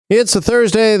It's a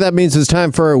Thursday. That means it's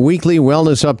time for a weekly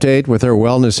wellness update with our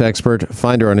wellness expert.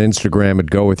 Find her on Instagram at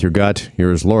Go With Your Gut.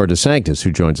 Here's Laura DeSanctis,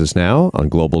 who joins us now on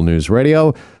Global News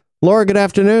Radio. Laura, good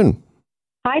afternoon.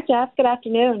 Hi, Jeff. Good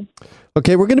afternoon.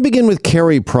 Okay, we're going to begin with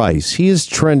Carey Price. He is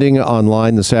trending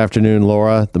online this afternoon,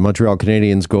 Laura, the Montreal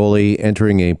Canadiens goalie,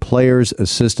 entering a players'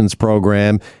 assistance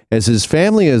program as his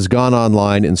family has gone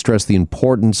online and stressed the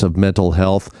importance of mental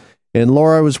health. And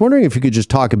Laura, I was wondering if you could just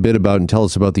talk a bit about and tell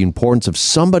us about the importance of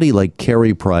somebody like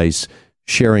Carey Price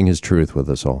sharing his truth with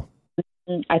us all.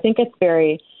 I think it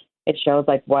shows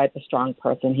like what a strong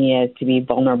person he is to be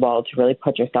vulnerable, to really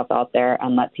put yourself out there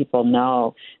and let people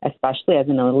know, especially as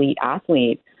an elite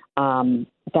athlete,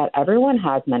 that everyone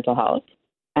has mental health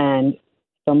and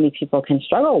so many people can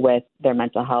struggle with their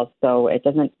mental health. So it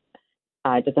doesn't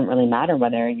really matter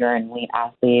whether you're an elite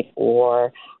athlete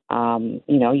or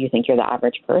you think you're the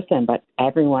average person, but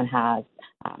everyone has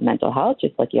mental health,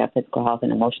 just like you have physical health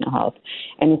and emotional health.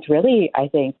 And it's really, I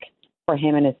think, for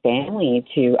him and his family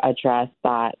to address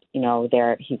that, he's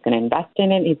going to invest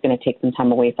in it. He's going to take some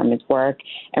time away from his work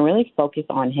and really focus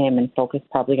on him and focus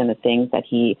probably on the things that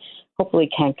he hopefully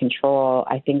can control.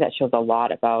 I think that shows a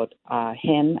lot about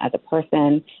him as a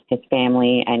person, his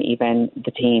family, and even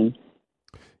the team.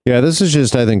 Yeah, this is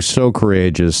just, I think, so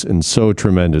courageous and so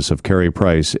tremendous of Carey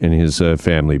Price and his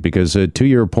family, because to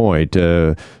your point,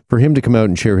 for him to come out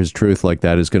and share his truth like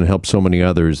that is going to help so many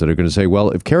others that are going to say,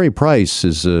 well, if Carey Price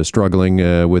is struggling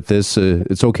with this,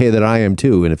 it's okay that I am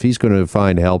too. And if he's going to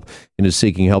find help and is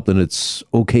seeking help, then it's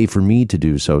okay for me to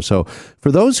do so. So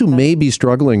for those who may be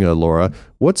struggling, Laura,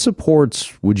 what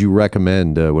supports would you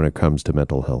recommend when it comes to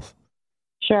mental health?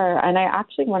 Sure. And I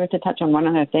actually wanted to touch on one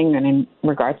other thing in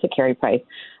regards to Carey Price.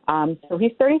 So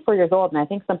he's 34 years old, and I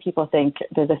think some people think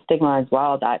there's a stigma as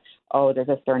well that, there's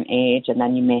a certain age and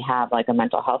then you may have like a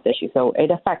mental health issue. So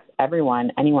it affects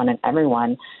everyone, anyone and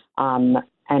everyone. And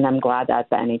I'm glad that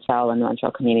the NHL and the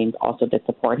Montreal Canadiens also did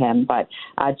support him. But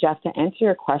Jeff, to answer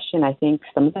your question, I think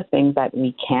some of the things that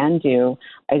we can do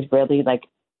is really like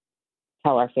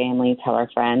tell our family, tell our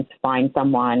friends, find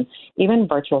someone, even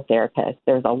virtual therapists.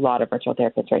 There's a lot of virtual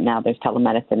therapists right now. There's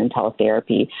telemedicine and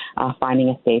teletherapy, finding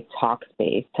a safe talk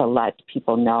space to let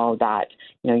people know that,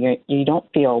 you don't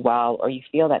feel well or you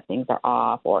feel that things are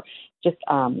off, or just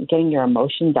getting your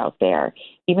emotions out there,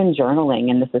 even journaling.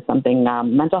 And this is something,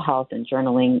 mental health and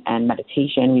journaling and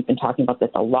meditation. We've been talking about this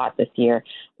a lot this year,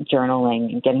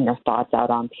 journaling and getting your thoughts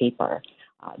out on paper.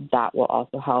 That will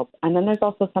also help. And then there's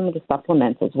also some of the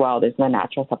supplements as well. There's the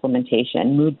natural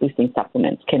supplementation. Mood-boosting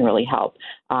supplements can really help.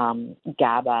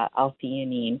 GABA,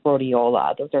 L-theanine,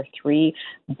 rhodiola. Those are 3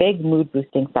 big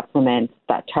mood-boosting supplements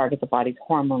that target the body's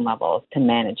hormone levels to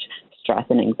manage stress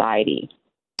and anxiety.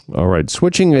 All right.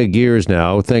 Switching gears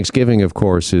now. Thanksgiving, of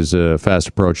course, is fast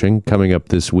approaching, coming up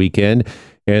this weekend.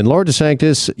 And Laura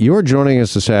DeSanctis, you're joining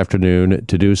us this afternoon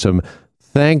to do some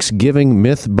Thanksgiving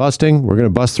myth busting. We're going to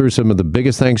bust through some of the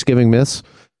biggest Thanksgiving myths.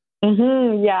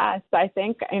 Yes, I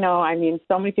think,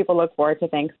 so many people look forward to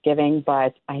Thanksgiving,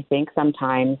 but I think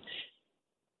sometimes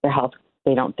their health,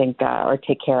 they don't think or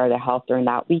take care of their health during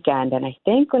that weekend. And I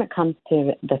think when it comes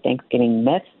to the Thanksgiving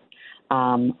myths,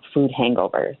 food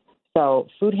hangovers. So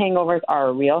food hangovers are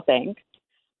a real thing.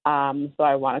 So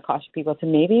I want to caution people to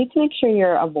make sure you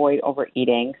avoid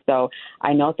overeating. So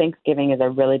I know Thanksgiving is a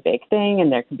really big thing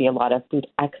and there could be a lot of food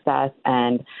excess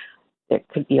and there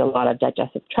could be a lot of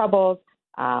digestive troubles.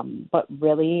 But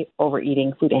really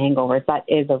overeating, food hangovers, that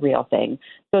is a real thing.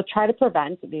 So try to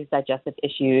prevent these digestive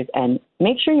issues and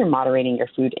make sure you're moderating your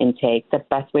food intake. The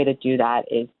best way to do that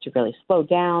is to really slow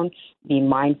down, be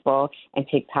mindful, and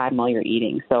take time while you're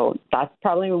eating. So that's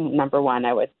probably number one,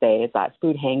 I would say, is that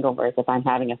food hangovers. If I'm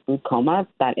having a food coma,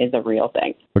 that is a real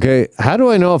thing. Okay. How do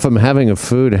I know if I'm having a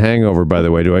food hangover, by the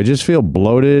way? Do I just feel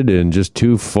bloated and just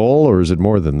too full, or is it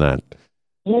more than that?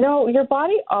 Your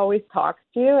body always talks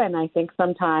to you, and I think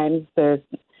sometimes when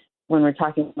we're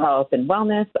talking health and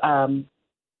wellness,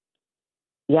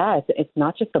 it's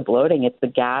not just the bloating, it's the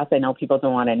gas. I know people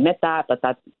don't want to admit that, but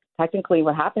that's technically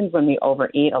what happens when we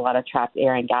overeat. A lot of trapped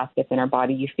air and gas gets in our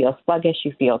body. You feel sluggish,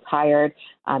 you feel tired,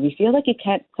 you feel like you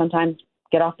can't sometimes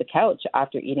get off the couch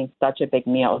after eating such a big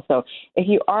meal. So if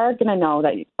you are going to know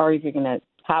that, or if you're going to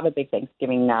have a big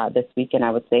Thanksgiving this weekend,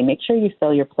 I would say make sure you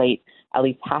fill your plate, at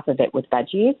least half of it, with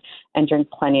veggies, and drink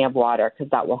plenty of water,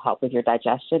 because that will help with your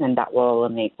digestion and that will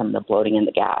eliminate some of the bloating and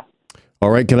the gas. All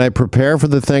right. Can I prepare for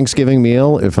the Thanksgiving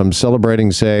meal if I'm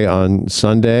celebrating, say, on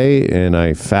Sunday and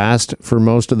I fast for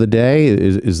most of the day?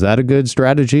 Is that a good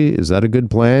strategy? Is that a good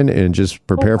plan? And just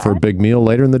prepare for a big meal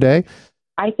later in the day?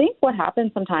 I think what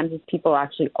happens sometimes is people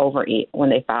actually overeat when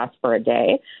they fast for a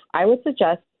day. I would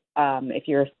suggest if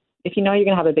you're if you know you're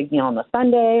going to have a big meal on the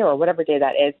Sunday or whatever day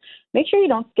that is, make sure you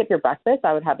don't skip your breakfast.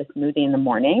 I would have a smoothie in the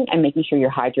morning and making sure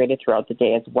you're hydrated throughout the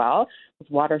day as well.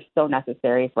 Because water is so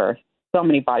necessary for so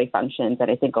many body functions that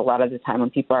I think a lot of the time when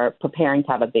people are preparing to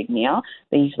have a big meal,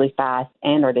 they usually fast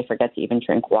and or they forget to even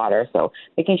drink water. So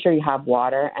making sure you have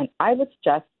water. And I would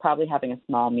suggest probably having a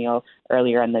small meal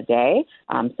earlier in the day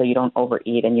so you don't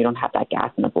overeat and you don't have that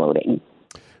gas and the bloating.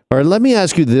 All right, let me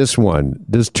ask you this one.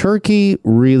 Does turkey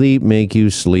really make you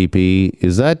sleepy?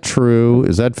 Is that true?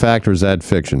 Is that fact or is that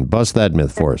fiction? Bust that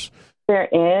myth for us. There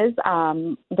is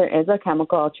a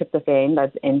chemical, tryptophan,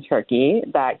 that's in turkey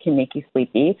that can make you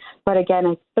sleepy. But again,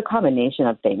 it's the combination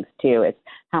of things too. It's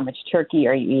how much turkey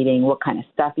are you eating? What kind of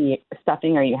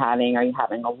stuffing are you having? Are you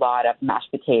having a lot of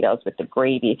mashed potatoes with the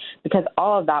gravy? Because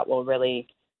all of that will really,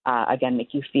 again,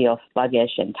 make you feel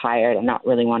sluggish and tired and not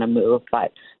really want to move.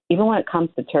 But even when it comes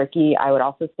to turkey, I would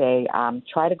also say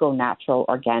try to go natural,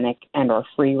 organic, and or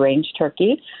free-range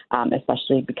turkey,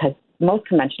 especially because most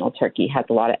conventional turkey has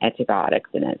a lot of antibiotics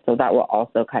in it. So that will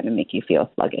also kind of make you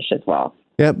feel sluggish as well.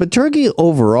 Yeah, but turkey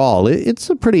overall, it's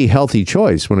a pretty healthy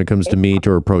choice when it comes to meat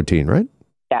or protein, right?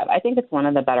 Yeah, I think it's one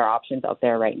of the better options out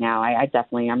there right now. I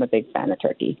definitely am a big fan of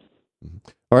turkey.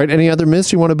 All right, any other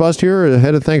myths you want to bust here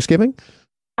ahead of Thanksgiving?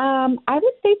 I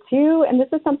would say too, and this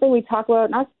is something we talk about,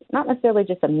 not necessarily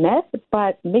just a myth,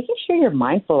 but making sure you're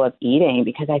mindful of eating,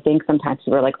 because I think sometimes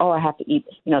we're like, oh, I have to eat,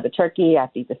 the turkey, I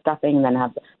have to eat the stuffing, and then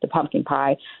have the pumpkin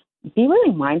pie. Be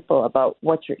really mindful about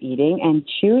what you're eating and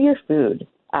chew your food.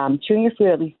 Chewing your food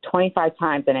at least 25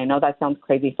 times, and I know that sounds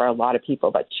crazy for a lot of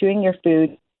people, but chewing your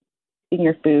food, eating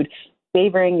your food,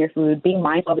 savoring your food, being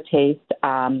mindful of the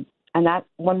taste, and that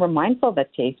when we're mindful of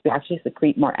that taste, we actually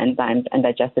secrete more enzymes and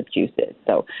digestive juices.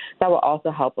 So that will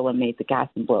also help eliminate the gas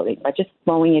and bloating by just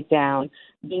slowing it down,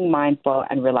 being mindful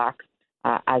and relaxed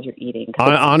as you're eating.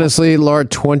 Honestly, Laura,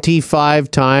 25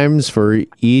 times for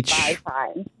each 5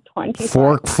 times. 25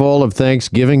 forkful of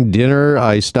Thanksgiving dinner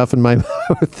I stuff in my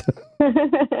mouth.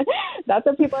 That's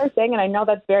what people are saying, and I know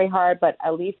that's very hard, but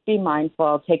at least be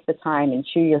mindful, take the time and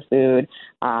chew your food.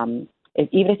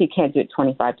 Even if you can't do it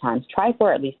 25 times, try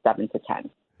for at least 7 to 10.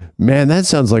 Man, that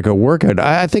sounds like a workout.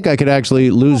 I think I could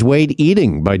actually lose weight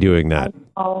eating by doing that.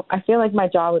 Oh, I feel like my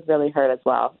jaw would really hurt as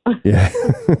well. Yeah.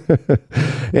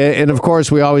 And of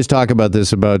course, we always talk about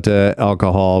this, about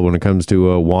alcohol when it comes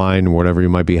to wine, whatever you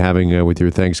might be having with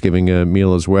your Thanksgiving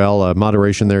meal as well.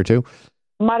 Moderation there too?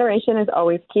 Moderation is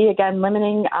always key. Again,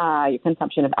 limiting your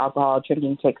consumption of alcohol,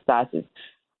 drinking to excess it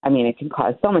can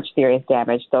cause so much serious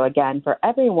damage. So again, for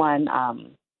every one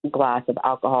glass of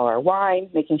alcohol or wine,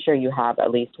 making sure you have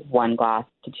at least 1 glass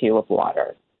to 2 of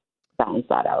water. Balance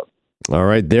that out. All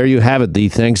right, there you have it. The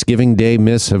Thanksgiving Day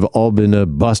myths have all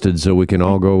been busted, so we can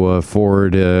all go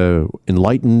forward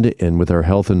enlightened and with our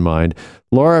health in mind.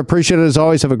 Laura, appreciate it as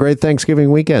always. Have a great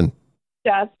Thanksgiving weekend.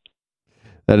 Yes.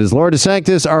 That is Laura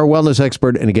DeSanctis, our wellness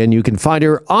expert. And again, you can find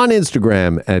her on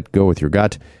Instagram at Go With Your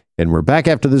Gut. And we're back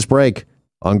after this break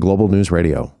on Global News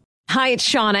Radio. Hi, it's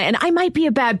Shauna, and I might be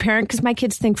a bad parent because my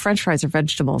kids think French fries are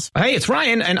vegetables. Hey, it's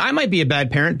Ryan, and I might be a bad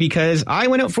parent because I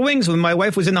went out for wings when my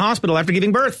wife was in the hospital after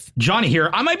giving birth. Johnny here.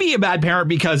 I might be a bad parent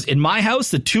because in my house,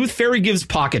 the tooth fairy gives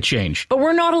pocket change. But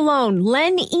we're not alone.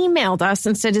 Len emailed us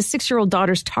and said his 6-year-old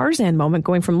daughter's Tarzan moment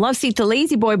going from love seat to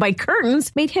lazy boy by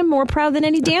curtains made him more proud than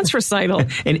any dance recital.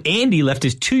 And Andy left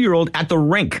his 2-year-old at the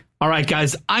rink. All right,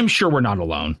 guys, I'm sure we're not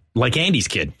alone. Like Andy's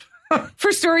kid.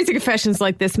 For stories and confessions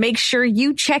like this, make sure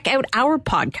you check out our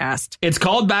podcast. It's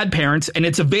called Bad Parents, and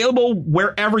it's available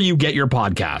wherever you get your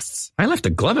podcasts. I left a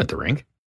glove at the rink.